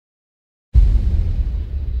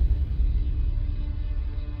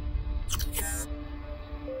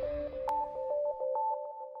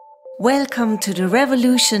Welcome to the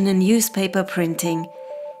revolution in newspaper printing.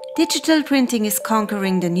 Digital printing is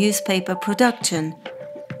conquering the newspaper production.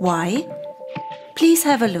 Why? Please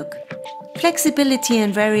have a look. Flexibility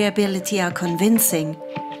and variability are convincing.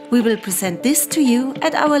 We will present this to you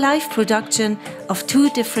at our live production of two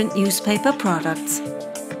different newspaper products.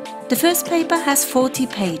 The first paper has 40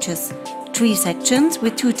 pages, 3 sections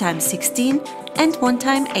with 2x16 and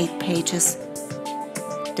 1x8 pages.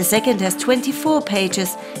 The second has 24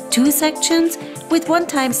 pages, 2 sections with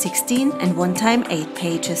 1x16 and 1x8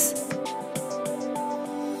 pages.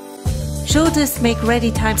 Shortest make-ready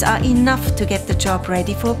times are enough to get the job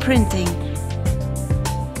ready for printing.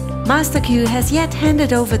 MasterQ has yet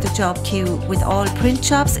handed over the job queue with all print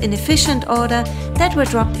jobs in efficient order that were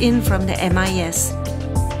dropped in from the MIS.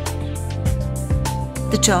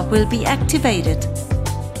 The job will be activated.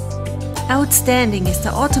 Outstanding is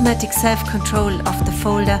the automatic self-control of the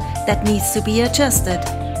folder that needs to be adjusted.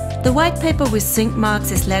 The white paper with sync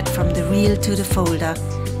marks is led from the reel to the folder.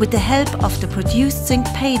 With the help of the produced sync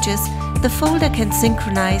pages, the folder can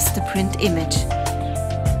synchronize the print image.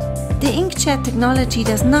 The inkjet technology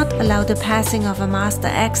does not allow the passing of a master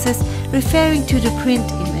access referring to the print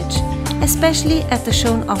image, especially at the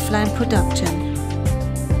shown offline production.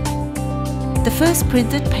 The first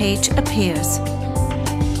printed page appears.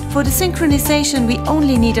 For the synchronization we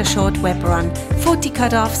only need a short web run, 40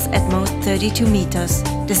 cutoffs at most 32 meters.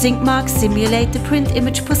 The sync marks simulate the print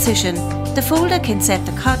image position. The folder can set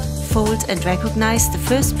the cut, fold and recognize the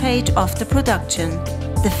first page of the production.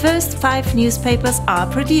 The first 5 newspapers are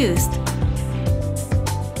produced.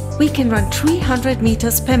 We can run 300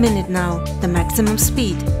 meters per minute now, the maximum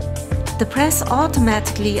speed. The press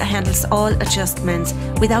automatically handles all adjustments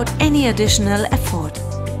without any additional effort.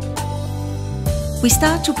 We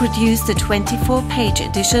start to produce the 24-page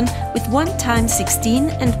edition with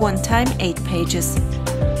 1x16 and 1x8 pages.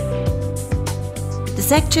 The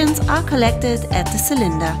sections are collected at the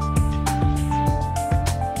cylinder.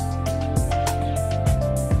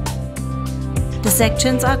 The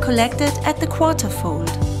sections are collected at the quarter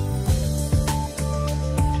fold.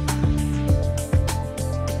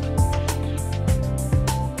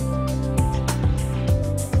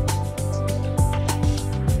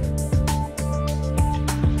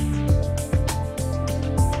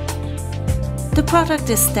 The product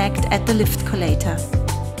is stacked at the lift collator.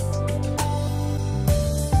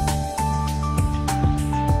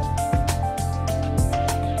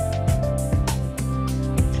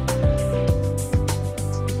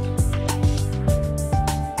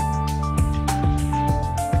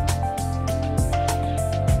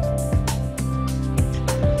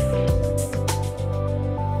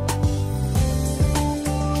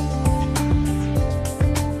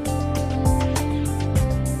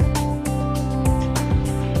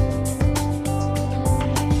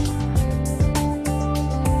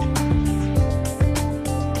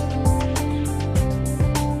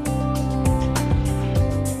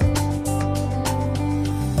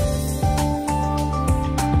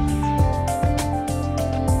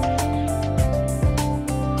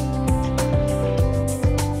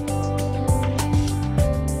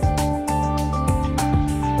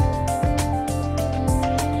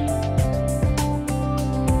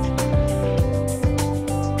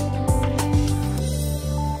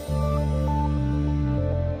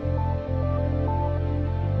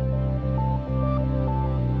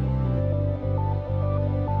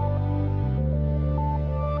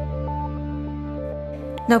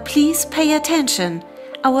 Now please pay attention.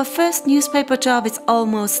 Our first newspaper job is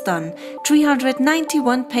almost done.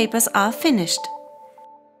 391 papers are finished.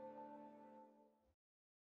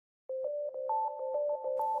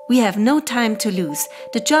 We have no time to lose.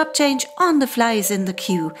 The job change on the fly is in the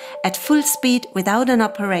queue, at full speed without an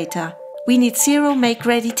operator. We need 0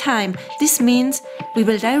 make-ready time. This means we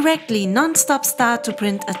will directly non-stop start to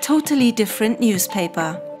print a totally different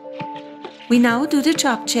newspaper. We now do the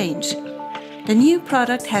job change. The new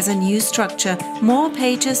product has a new structure, more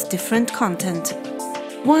pages, different content.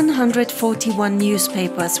 141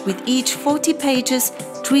 newspapers with each 40 pages,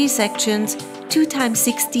 3 sections,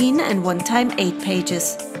 2x16 and 1x8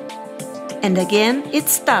 pages. And again it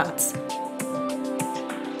starts.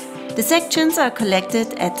 The sections are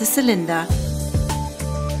collected at the cylinder.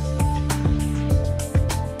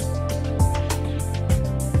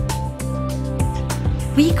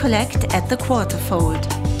 We collect at the quarter fold.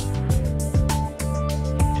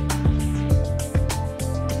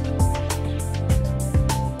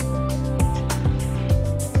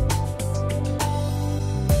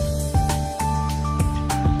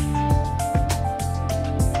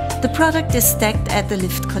 The product is stacked at the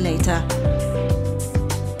lift collator.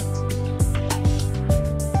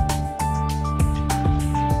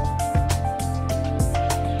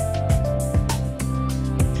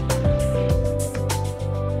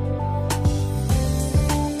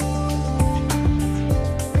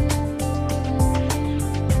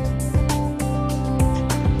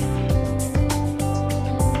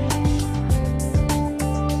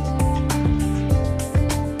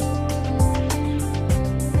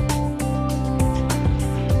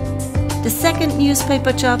 second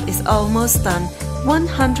newspaper job is almost done.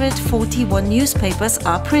 141 newspapers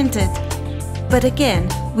are printed. But again,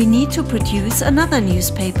 we need to produce another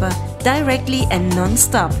newspaper, directly and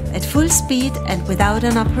non-stop, at full speed and without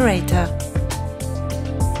an operator.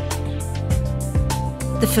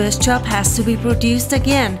 The first job has to be produced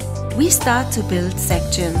again. We start to build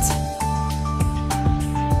sections.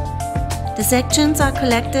 The sections are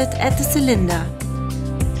collected at the cylinder.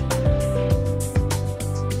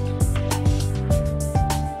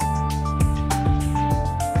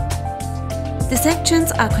 The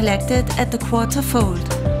sections are collected at the quarter fold.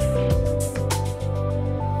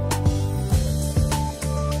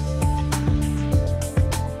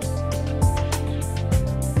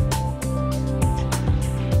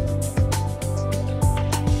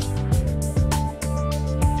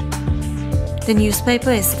 The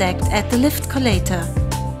newspaper is stacked at the lift collator.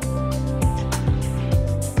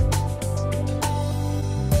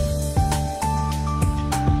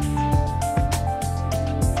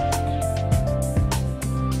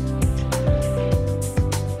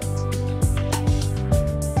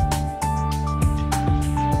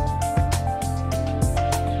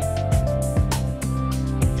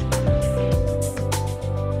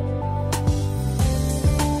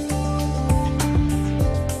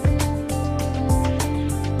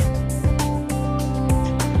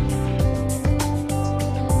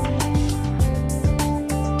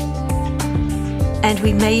 And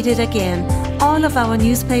we made it again. All of our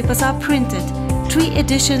newspapers are printed. 3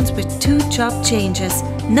 editions with 2 job changes.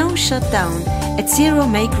 No shutdown. At 0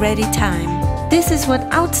 make-ready time. This is what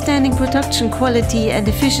outstanding production quality and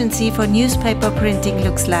efficiency for newspaper printing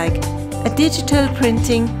looks like. A digital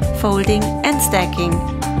printing, folding and stacking.